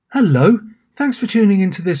Hello, thanks for tuning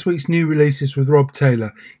into this week's New Releases with Rob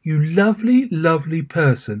Taylor, you lovely, lovely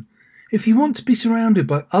person. If you want to be surrounded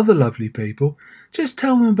by other lovely people, just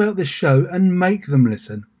tell them about this show and make them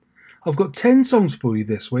listen. I've got 10 songs for you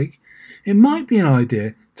this week. It might be an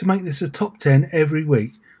idea to make this a top 10 every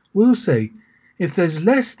week. We'll see. If there's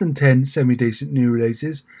less than 10 semi-decent new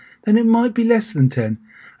releases, then it might be less than 10.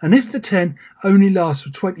 And if the 10 only lasts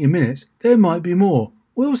for 20 minutes, there might be more.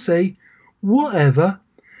 We'll see. Whatever.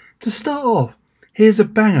 To start off, here's a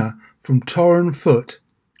banger from Torren Foot.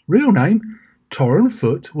 Real name, Torren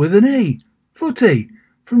Foot with an E. Footy,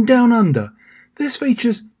 from Down Under. This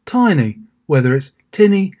features Tiny, whether it's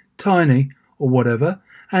Tinny, Tiny or whatever,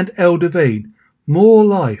 and El Devine. More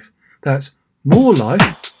Life. That's more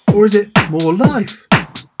life, or is it more life?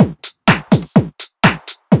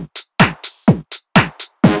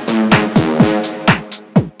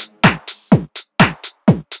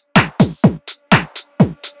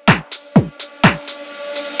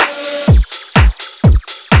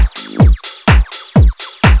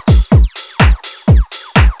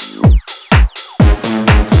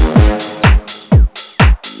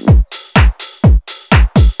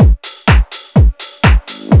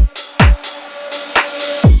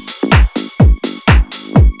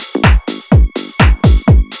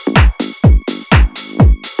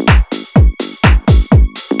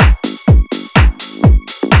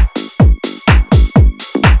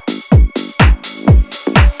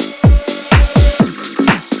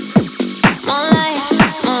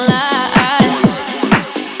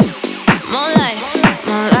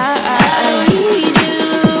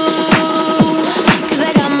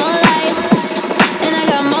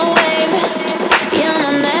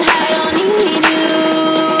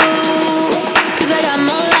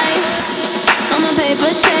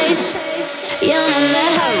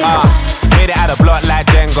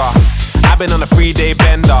 Been on a 3-day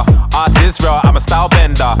bender. Arse Israel, I'm a style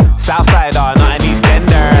bender. Southsider, not an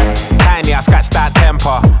Eastender. Tiny, I scratch that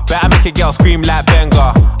temper. Better make a girl scream like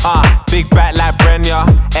Benga. Big back like Brenya.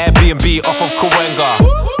 Airbnb off of Kawenga.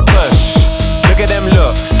 Push, look at them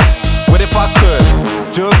looks. What if I could?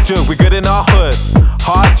 Jug, we good in our hood.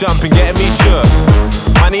 Hard jumping, getting me shook.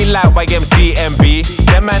 Money like YMCMB.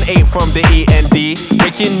 Them man ain't from the END.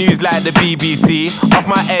 Breaking news like the BBC. Off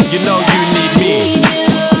my end, you know you need me.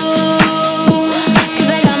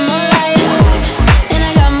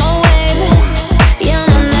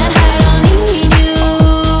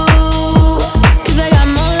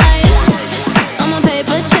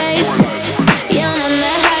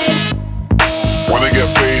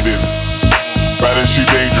 She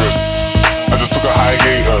dangerous. I just took a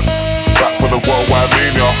hiatus. Back for the worldwide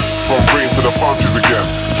mania. From Britain to the palm trees again.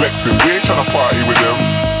 Flexing, we ain't tryna party with them.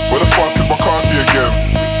 Where the fuck is my car key again?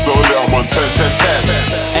 So lit, I'm on 10.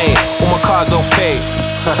 Hey, all my cars okay.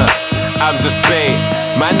 I'm just bait.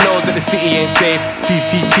 Man know that the city ain't safe.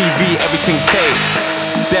 CCTV, everything tape.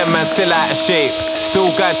 Them man still out of shape.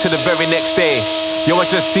 Still going to the very next day. Yo, I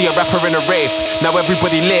just see a rapper in a rave. Now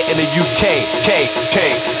everybody lit in the UK.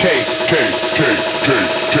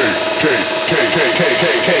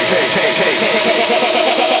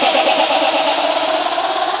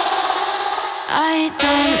 I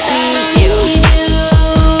don't need you.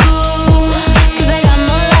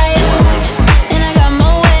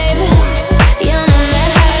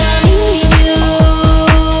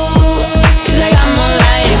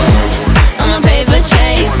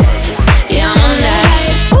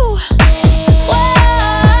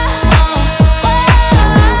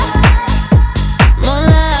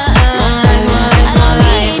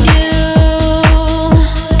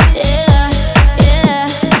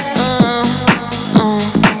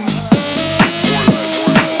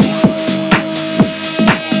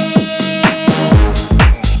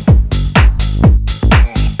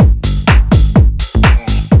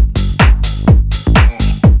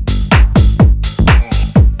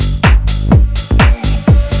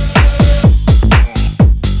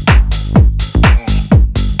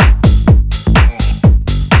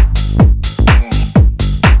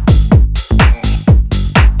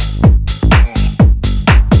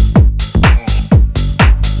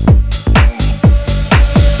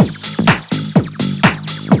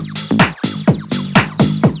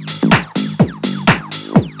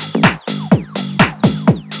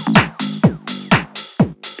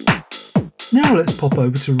 Now let's pop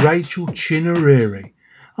over to Rachel Chinariri.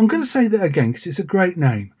 I'm going to say that again because it's a great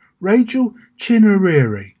name. Rachel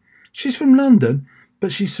Chinariri. She's from London,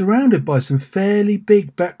 but she's surrounded by some fairly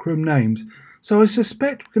big backroom names, so I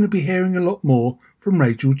suspect we're going to be hearing a lot more from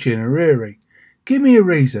Rachel Chinariri. Give me a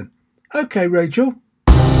reason. Okay, Rachel.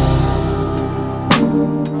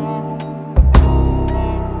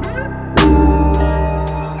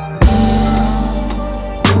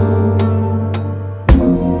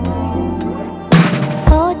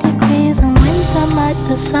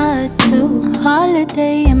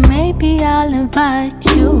 invite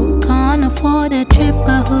you. Can't afford a trip,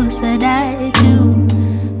 but who said I do?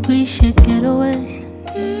 We should get away.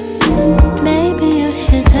 Maybe you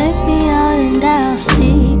should take me out and I'll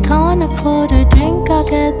see. Can't afford a drink, I'll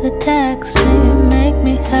get the taxi. Make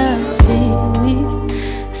me happy.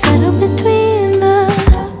 We've settled between us.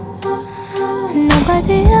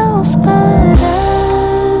 Nobody else but us.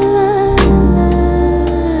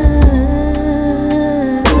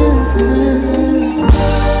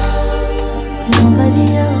 Nobody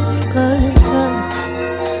else but us.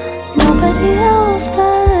 Nobody else but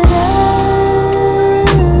us.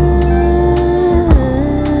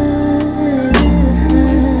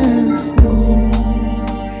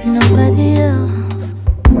 Nobody else.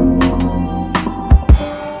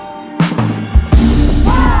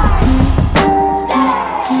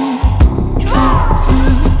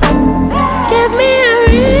 Give me a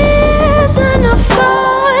reason to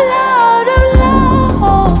fall out of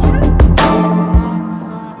love.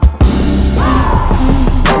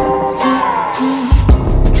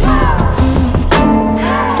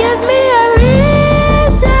 Give me a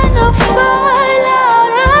reason to fall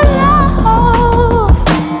out of love.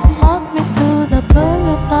 Walk me through the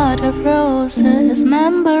boulevard of roses.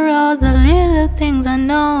 Remember all the little things I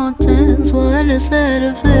noticed. What a set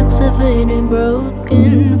of flicks of fading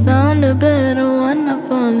broken. Found a better one, I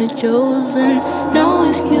finally chosen. No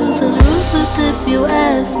excuses, ruthless if you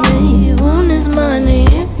ask me. Who needs money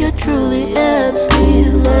if you're truly happy?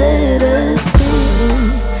 Let us be.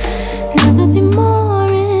 Never be more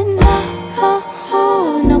in love.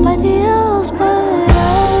 Nobody else but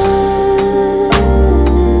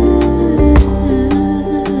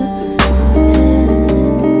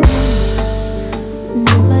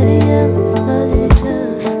nobody else but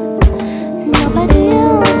us. Nobody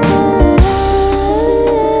else but us.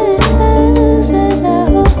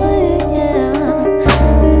 Yeah.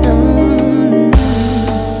 No,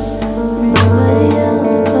 nobody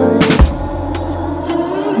else but.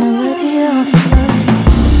 Nobody else but.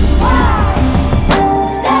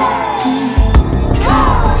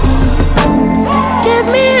 Give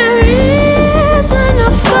me a reason to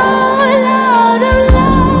fall out of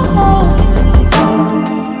love.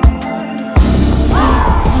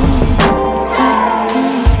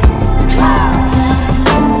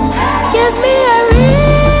 Give me a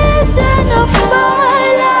reason to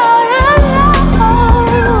fall out of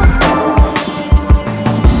love.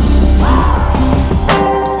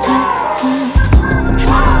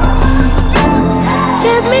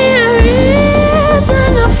 Give me a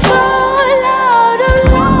reason to fall out of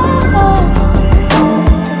love.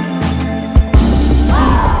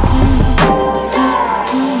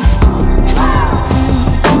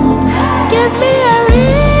 Give me a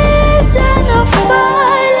reason to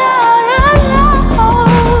fall out of love.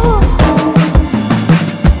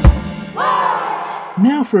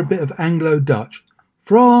 Now for a bit of Anglo-Dutch.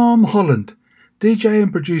 From Holland, DJ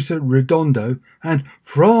and producer Redondo, and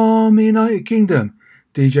from the United Kingdom,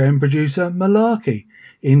 DJ and producer Malarkey,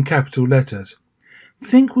 in capital letters.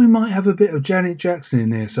 Think we might have a bit of Janet Jackson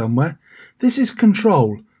in here somewhere. This is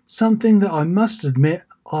Control, something that I must admit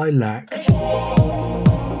I lack.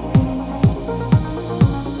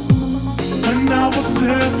 When I was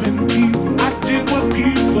 17, I did what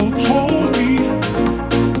people told me.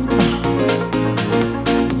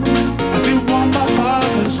 I did what my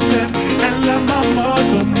father said and let my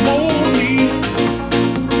mother mold me.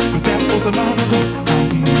 But that was a long ago. I'm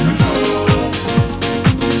in control.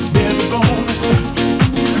 Never gonna stop.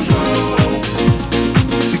 Control.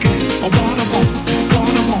 To get what I want,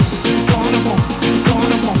 what I want, what I want, what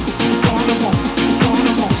I want, what I want, what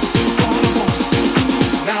I want, what I want.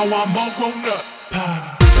 Now I'm all grown up.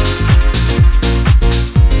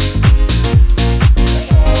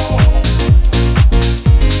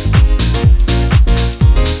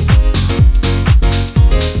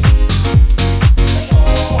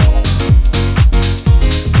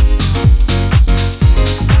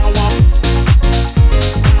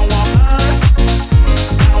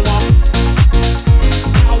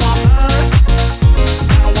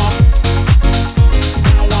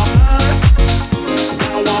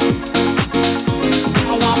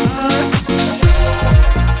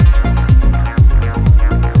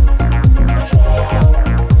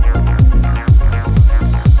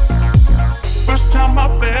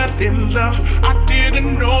 I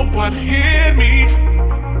didn't know what hit me.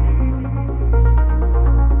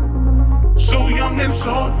 So young and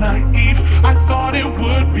so naive, I thought it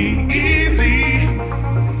would be easy.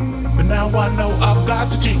 But now I know I've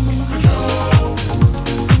got to take control.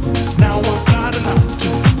 Now I've got a lot to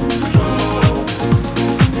control.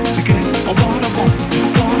 To get what I want,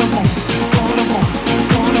 what I want, what I want, what I want,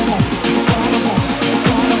 what I want, what I want.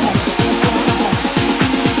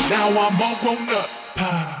 I'm all grown up.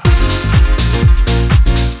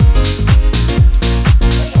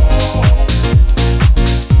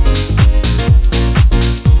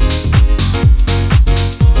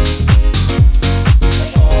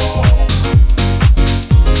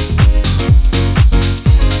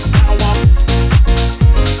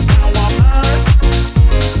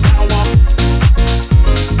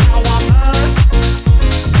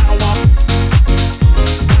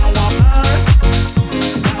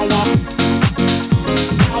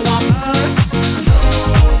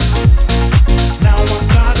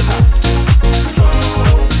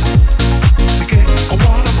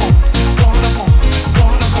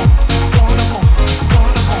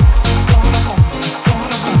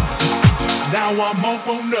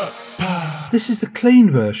 This is the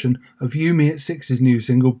clean version of You Me at Six's new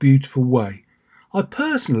single Beautiful Way. I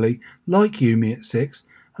personally like You Me at Six,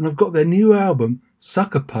 and I've got their new album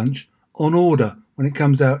Sucker Punch on order when it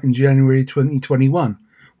comes out in January 2021,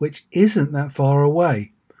 which isn't that far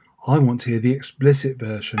away. I want to hear the explicit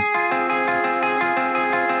version.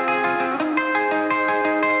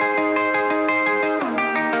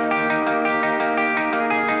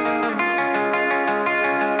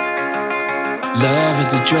 Love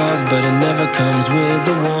is a drug, but it never comes with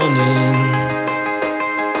a warning.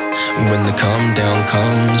 When the calm down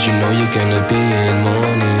comes, you know you're gonna be in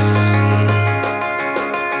mourning.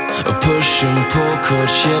 A push and pull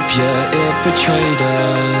courtship, yeah, it betrayed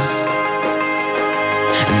us.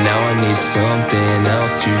 And now I need something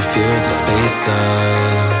else to fill the space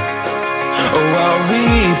up. Oh, I'll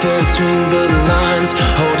read between the lines,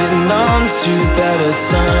 holding on to better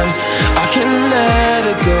times. I can let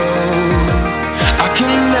it go, I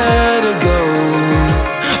can let it go.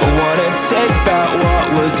 I wanna take back what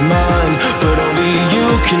was mine, but only you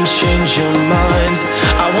can change your mind.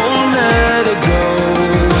 I won't let it go,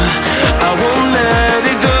 I won't let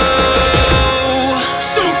it go.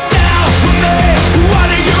 So tell me, what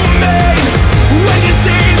do you mean when you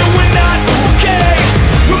say that we're not okay?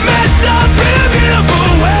 We mess up in a beautiful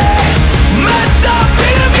way, mess up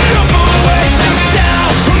in a beautiful way. So tell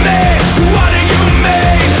me, what do you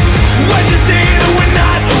mean when you say that we're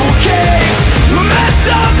not okay? We mess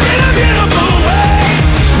up in a beautiful way,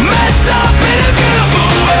 mess up in a beautiful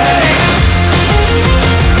way.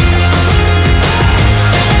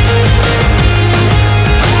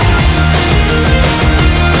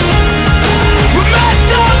 We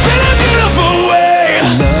mess up in a beautiful way.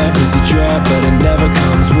 Love is a drug, but it never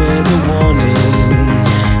comes with a warning.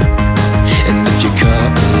 And if you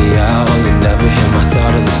cut me out, you'll never hear my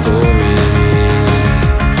side of the story.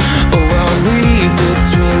 Oh, I'll read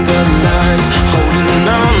between the lines, holding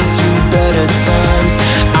on to better times.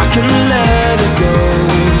 I can let it go,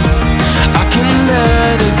 I can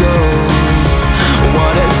let it go.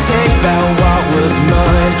 Wanna take back what was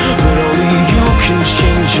mine, but only you can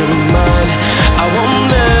change your mind. I won't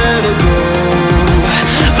let it go,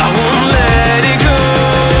 I won't let it go.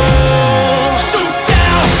 So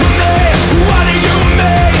tell me, what do you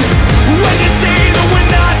mean when you say that we're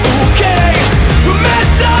not okay? We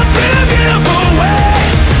mess up in a beautiful way,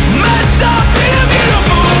 mess up in a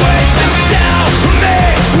beautiful way. So tell me,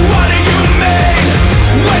 what do you mean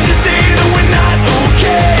when you say that we're not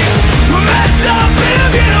okay? We mess up in a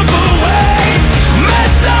beautiful way,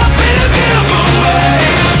 mess up in a beautiful way.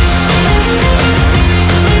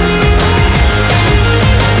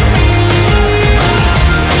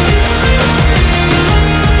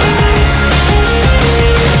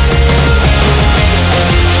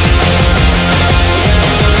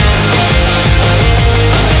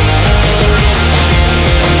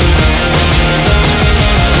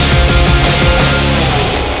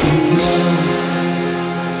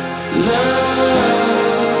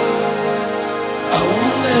 I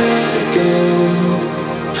won't let it go,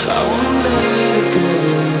 I won't let it go.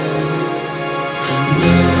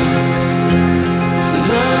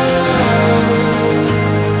 Love,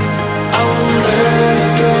 I won't let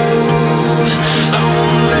it go, I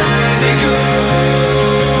won't let it go.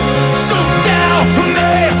 So tell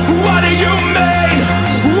me, what do you mean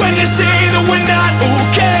when you say that we're not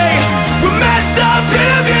okay? We mess up in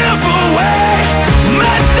a beautiful way,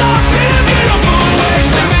 mess up in a beautiful way.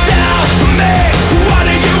 So tell me, what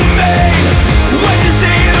do you mean when you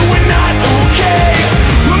say that we're not okay?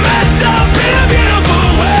 We mess up in a beautiful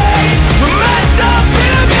way, we mess up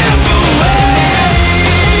in a beautiful way.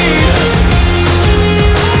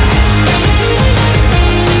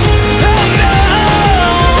 Oh no,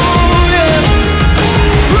 yeah.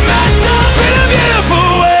 We mess up in a beautiful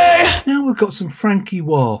way. Now we've got some Frankie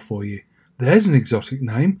Wah for you. There's an exotic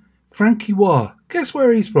name, Frankie Wah. Guess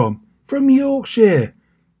where he's from? From Yorkshire.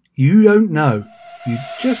 You don't know. You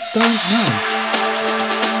just don't know.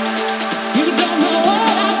 You don't know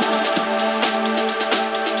what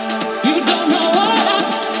you don't know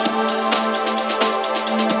what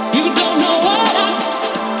you don't know what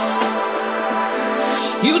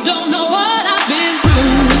you don't know what I've been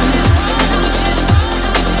through.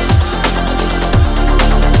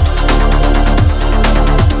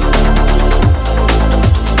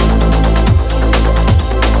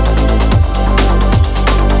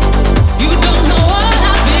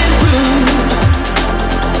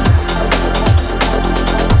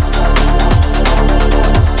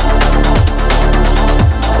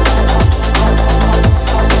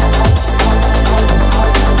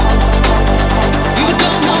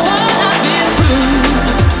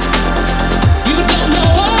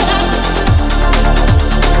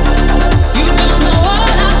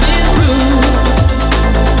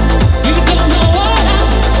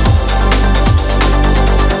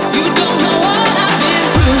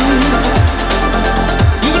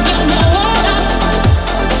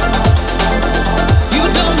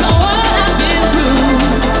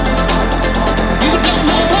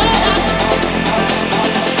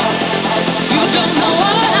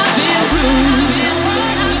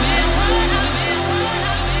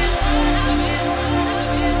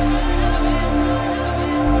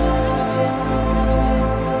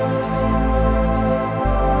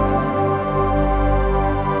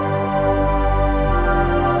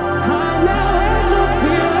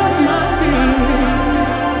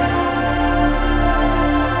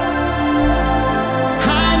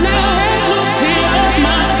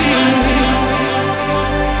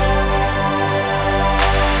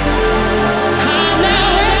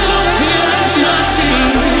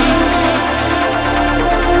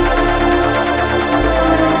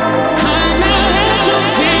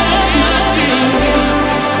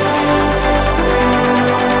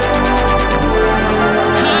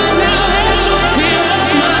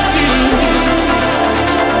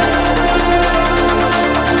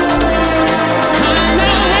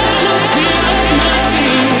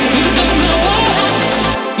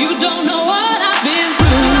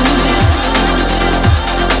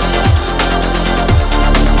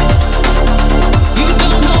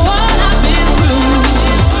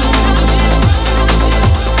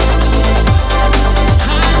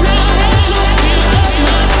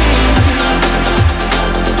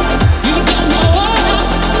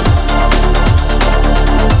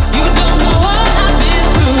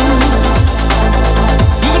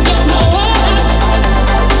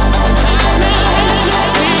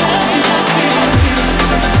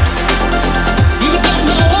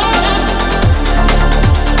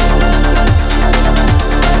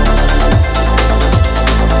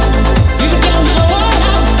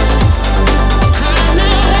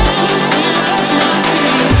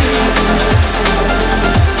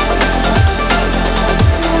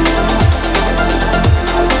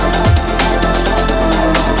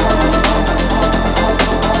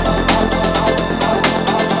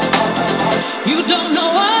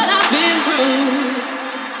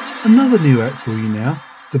 Another new act for you now,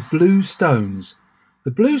 the Blue Stones.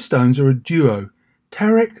 The Blue Stones are a duo,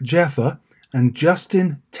 Tarek Jaffer and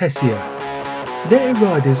Justin Tessier. Let It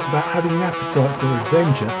Ride is about having an appetite for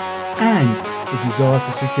adventure and a desire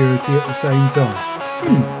for security at the same time.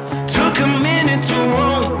 Took a minute to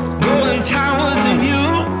roll golden towers of you.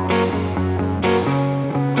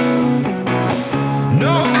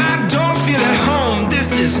 No, I don't feel at home.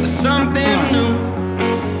 This is something new.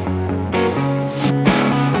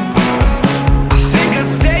 I think I'll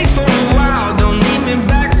stay for a while. Don't need me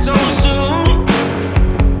back so soon.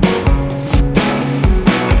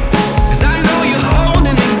 'Cause I know you're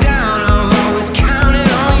holding it down. I've always counted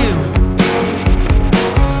on you.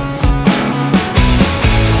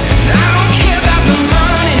 And I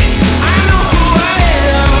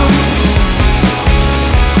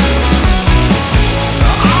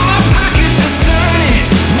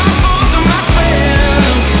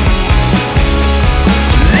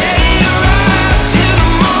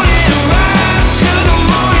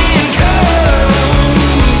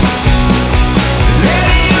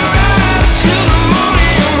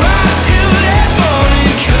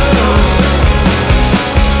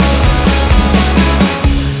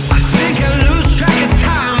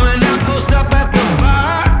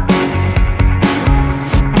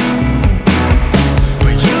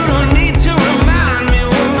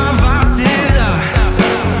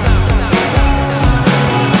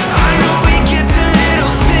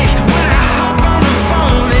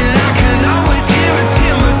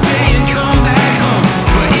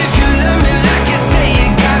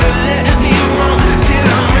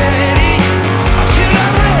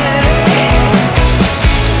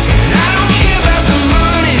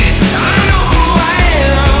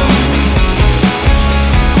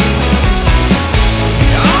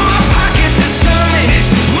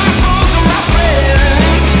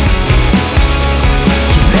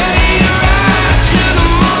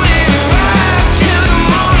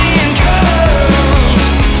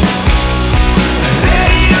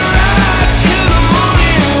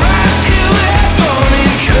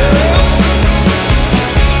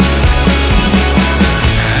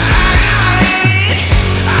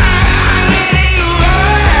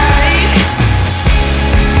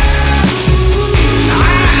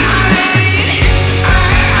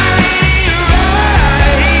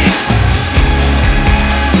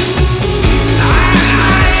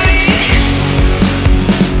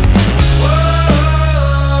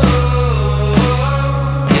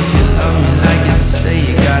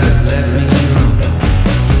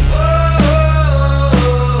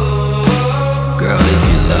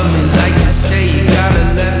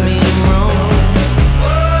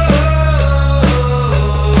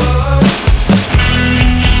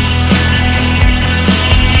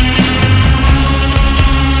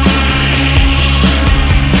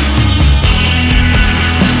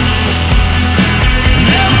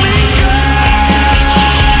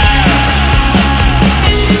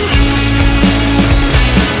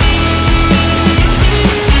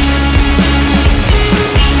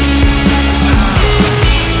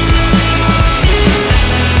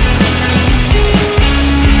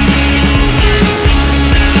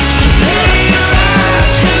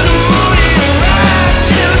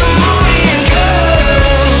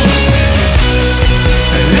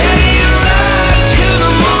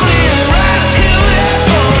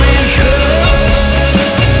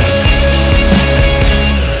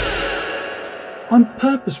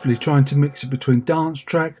purposefully trying to mix it between dance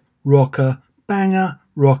track, rocker, banger,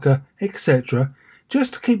 rocker, etc.,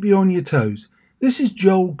 just to keep you on your toes. This is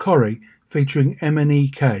Joel Corry featuring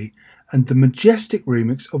MNEK and the majestic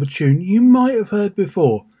remix of a tune you might have heard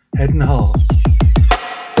before, Head and Heart.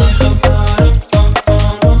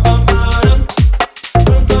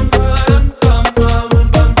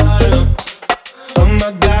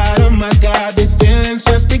 Oh my God, these feelings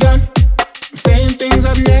just begun. I'm saying things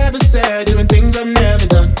I've never said, doing things I've never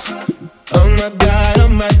done. Oh my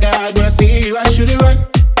God, when I see you I should run,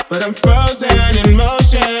 but I'm frozen in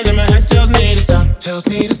motion and my head tells me to stop. Tells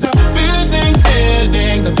me to stop feeling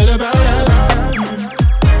feelings I feel about us.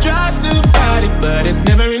 Try to fight it, but it's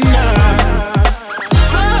never enough.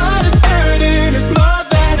 My heart is hurting, it's more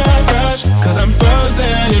than a rush, cause I'm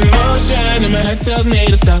frozen in motion and my head tells me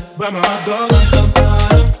to stop, but my heart goes.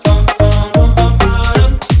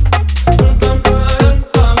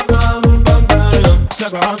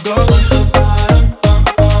 That's my heart goes.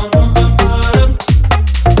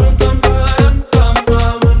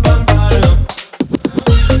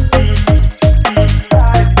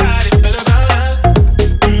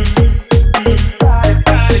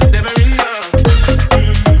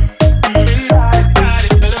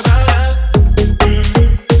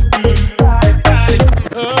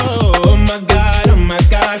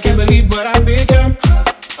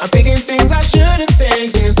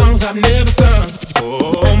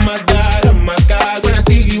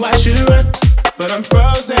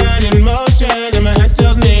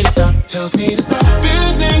 Tells me to stop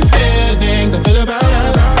feeling feelings I feel about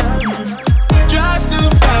us. Try to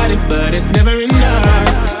fight it, but it's never enough.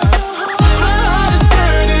 My heart is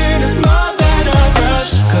hurting, it's more than a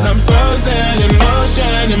rush, cause I'm frozen in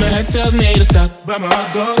motion and my head tells me to stop, but my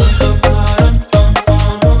heart goes.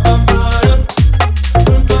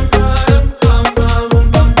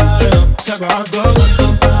 Cause my heart goes.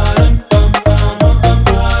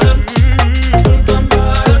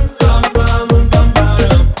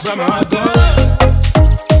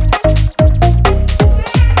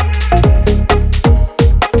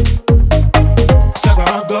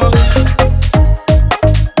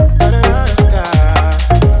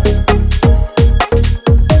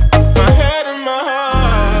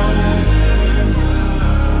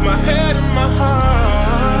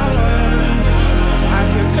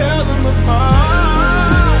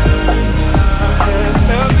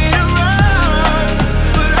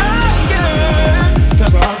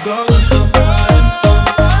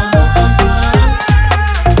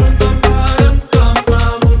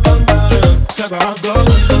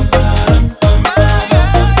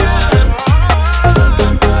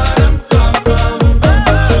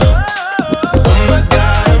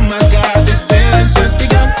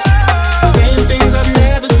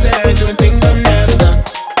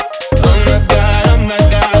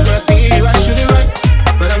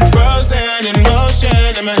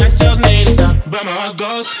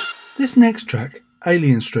 This next track,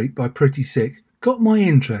 Alien Street by Pretty Sick, got my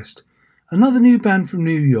interest. Another new band from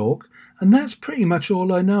New York, and that's pretty much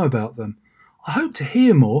all I know about them. I hope to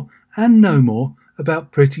hear more and know more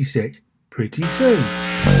about Pretty Sick pretty soon.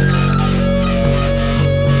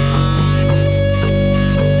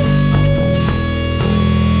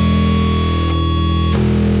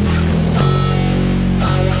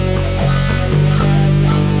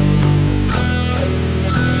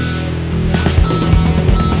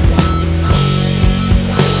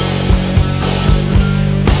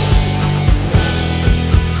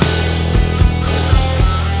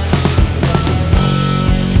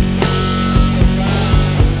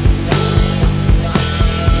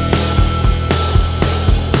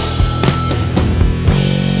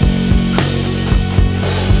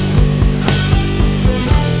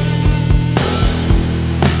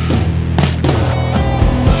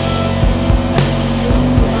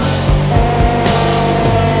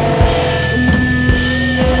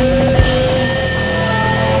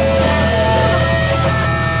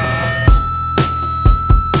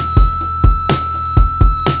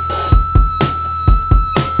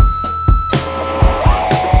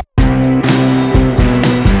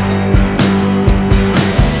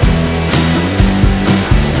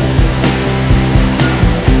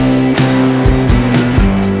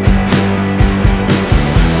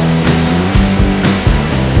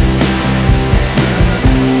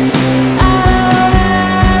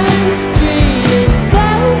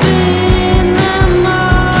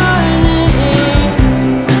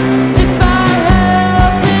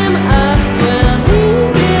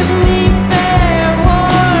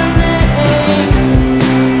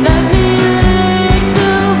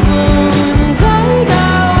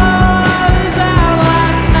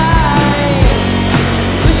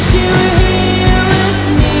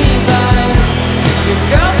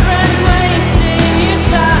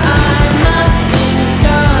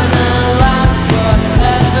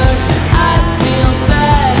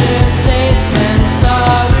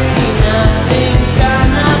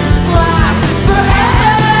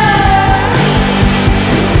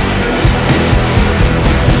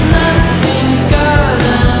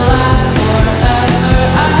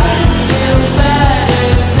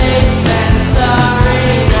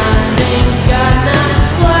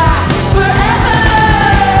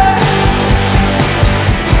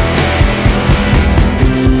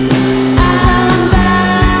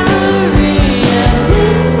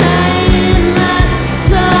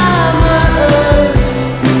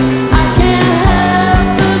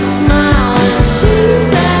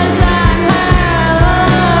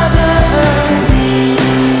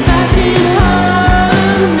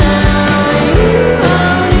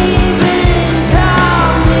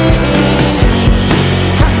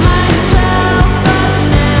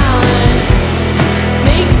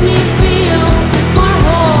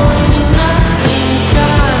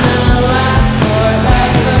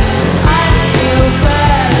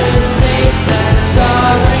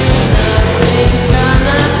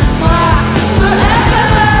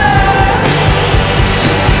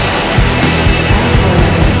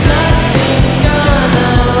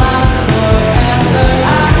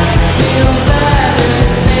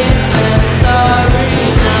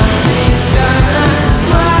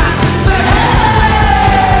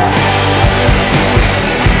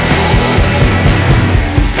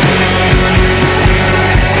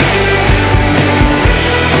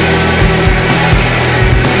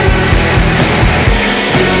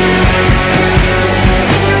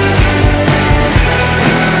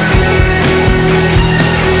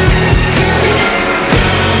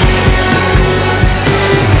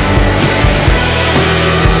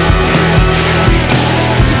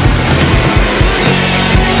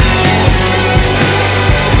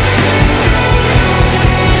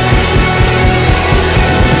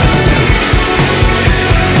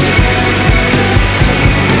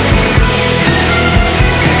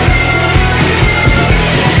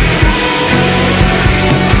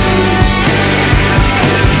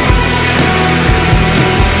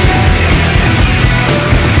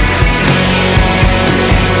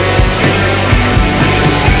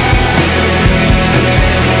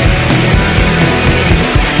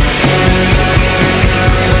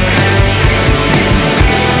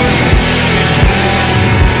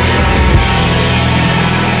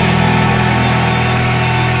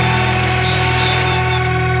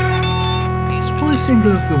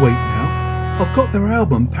 their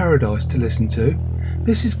album Paradise to listen to.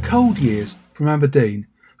 This is Cold Years from Aberdeen,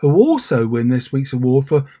 who also win this week's award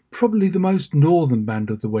for probably the most northern band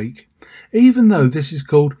of the week, even though this is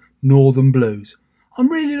called Northern Blues.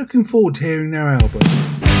 I'm really looking forward to hearing their album.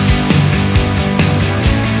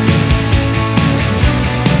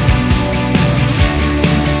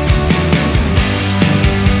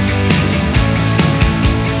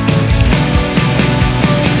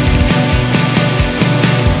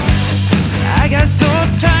 I got so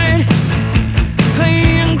tired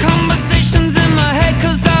playing conversations in my head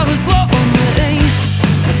 'cause I was lonely.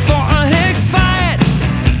 I thought I'd expired,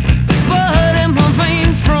 the blood in my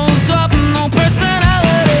veins froze up, no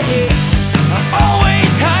personality. I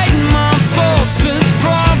always hide my faults with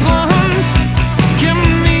problems. Give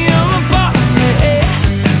me a body.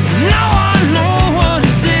 Now I know what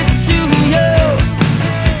it did to you.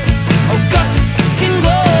 Oh, gossip and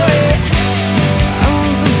glory. I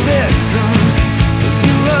was a victim of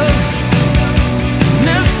your love.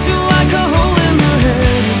 Missed you like a hole in the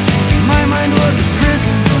head. My mind was a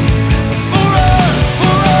prison for us.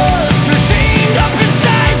 We're chained up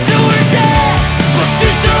inside till we're dead. The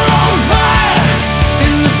streets are on fire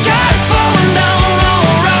and the sky's falling down all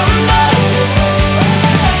around us.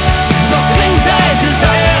 The things I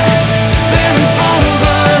desire, they're in front of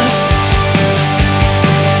us.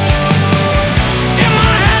 In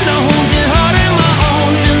my hand I hold your heart in my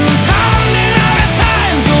own, and it's counting out of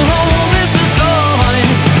time till all this is gone.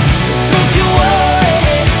 Don't you worry,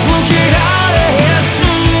 we'll get out of here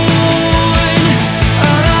soon.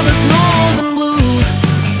 Out of this northern blue,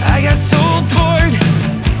 I got so bored.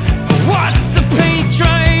 I watched the paint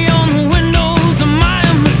dry on the windows of my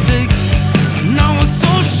mistakes, and I was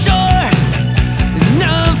so sure they're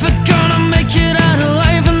never gonna make it out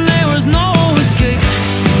alive, and there was no escape.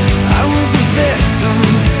 I was a victim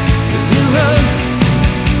of your love.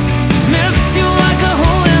 Miss you like a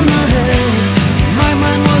hole in the head. My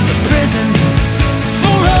mind was a prison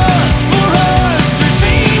for us. We're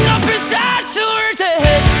chained up inside till we're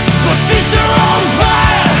dead. The streets are on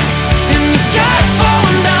fire and the sky's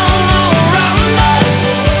falling down all around us.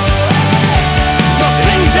 The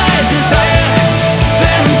things I desire,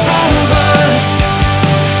 they're in front of us.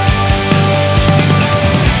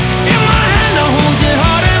 In my hand I hold your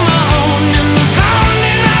heart in my own, and it's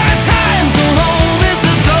counting out of time till all this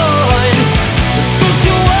is gone. Don't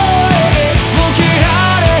you worry, we'll get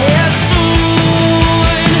out of here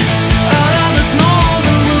soon. Out of this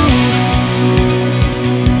northern blue.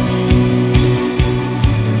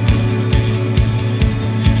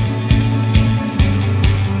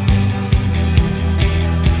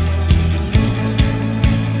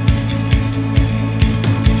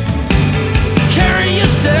 Carry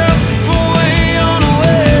yourself away on a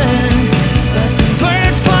wind, like a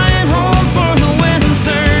bird flying home for the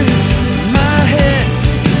winter. My head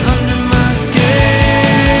under my skin.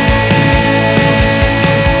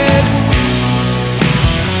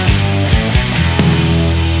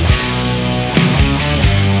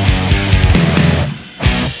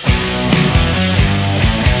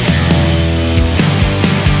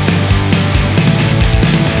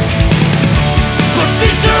 The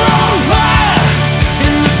streets are on fire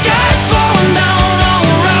and the sky's falling down all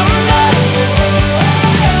around us.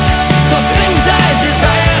 The things I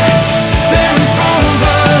desire, they're in front of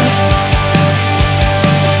us.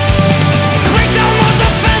 Break down all the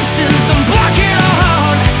fences and block it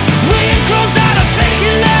out. We ain't grown tired of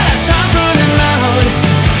thinking that time's running out.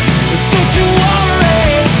 Don't you worry,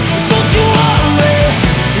 don't you worry,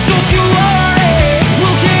 don't you worry,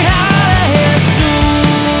 we'll get out of here soon.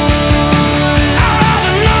 Out of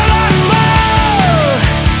the northern blue,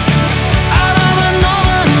 out of the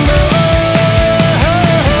northern blue.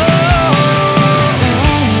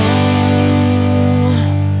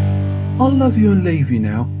 I'll love you and leave you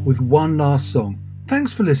now with one last song.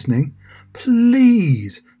 Thanks for listening.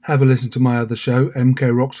 Please have a listen to my other show, MK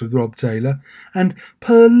Rocks with Rob Taylor, and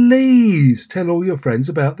please tell all your friends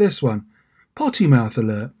about this one. Potty mouth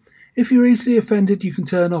alert. If you're easily offended, you can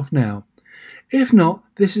turn off now. If not,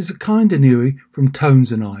 this is a kinda newie from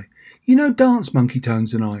Tones and I. You know Dance Monkey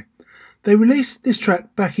Tones and I? They released this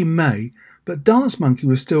track back in May, but Dance Monkey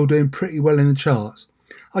was still doing pretty well in the charts.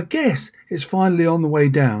 I guess it's finally on the way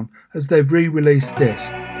down as they've re-released this.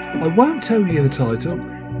 I won't tell you the title,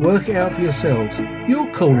 work it out for yourselves. You're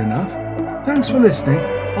cool enough. Thanks for listening.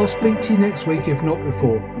 I'll speak to you next week if not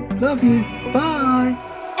before. Love you. Bye.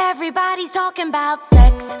 Everybody's talking about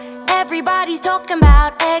sex. Everybody's talking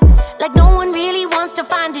about X. Like no one really wants to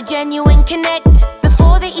find a genuine connect.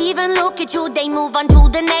 Before they even look at you, they move on to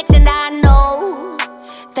the next. And I know.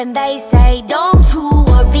 Then they say, don't you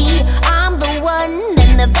worry, I'm the one.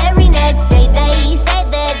 Then the very next day they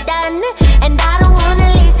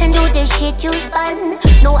shit you spun.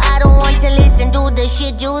 No, I don't want to listen to the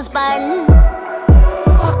shit you spun.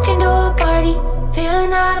 Walking to a party,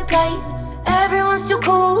 feeling out of place. Everyone's too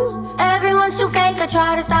cool, everyone's too fake. I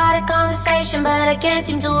try to start a conversation, but I can't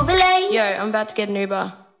seem to relate. Yo, I'm about to get an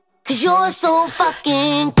Uber. Cause you're so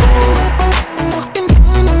fucking cool.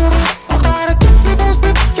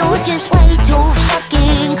 You're just way too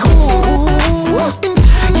fucking cool.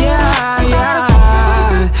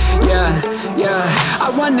 I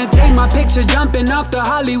wanna take my picture jumping off the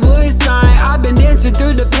Hollywood sign. I've been dancing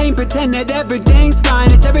through the pain, pretend that everything's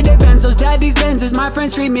fine. It's everyday Benzos, daddy's Benzes. My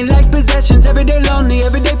friends treat me like possessions. Everyday lonely,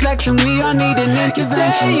 everyday flexion. We all need an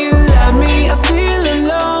intervention. You say you love me, I feel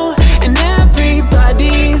alone, and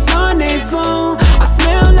everybody's on their phone. I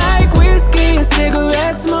smell like whiskey and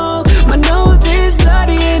cigarette smoke. My nose is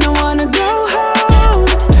bloody and I wanna go home.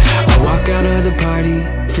 I walk out of the party,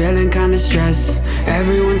 feeling kinda stressed.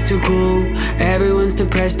 Everyone's too cool, everyone's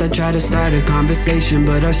depressed. I try to start a conversation,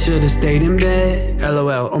 but I should've stayed in bed.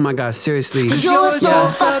 LOL, oh my god, seriously. Cause you're so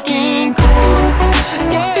fucking cool.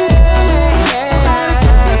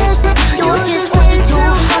 You're just way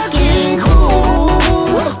too fucking cool.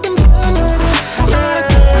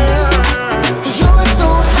 Cause you're so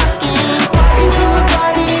fucking into a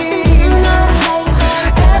party.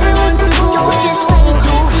 Everyone's too cool. You're just way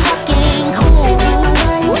too fucking cool.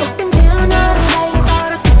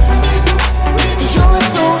 Cause you're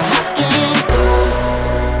so fucking cool.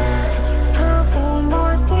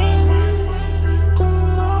 More things,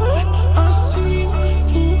 I see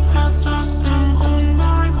who has lost them on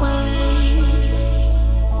my way.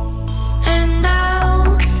 And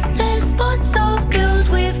now this spot's all filled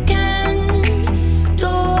with candles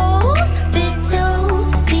that tell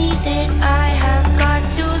me that I have got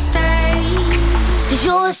to stay. Cause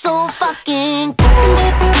you're so fucking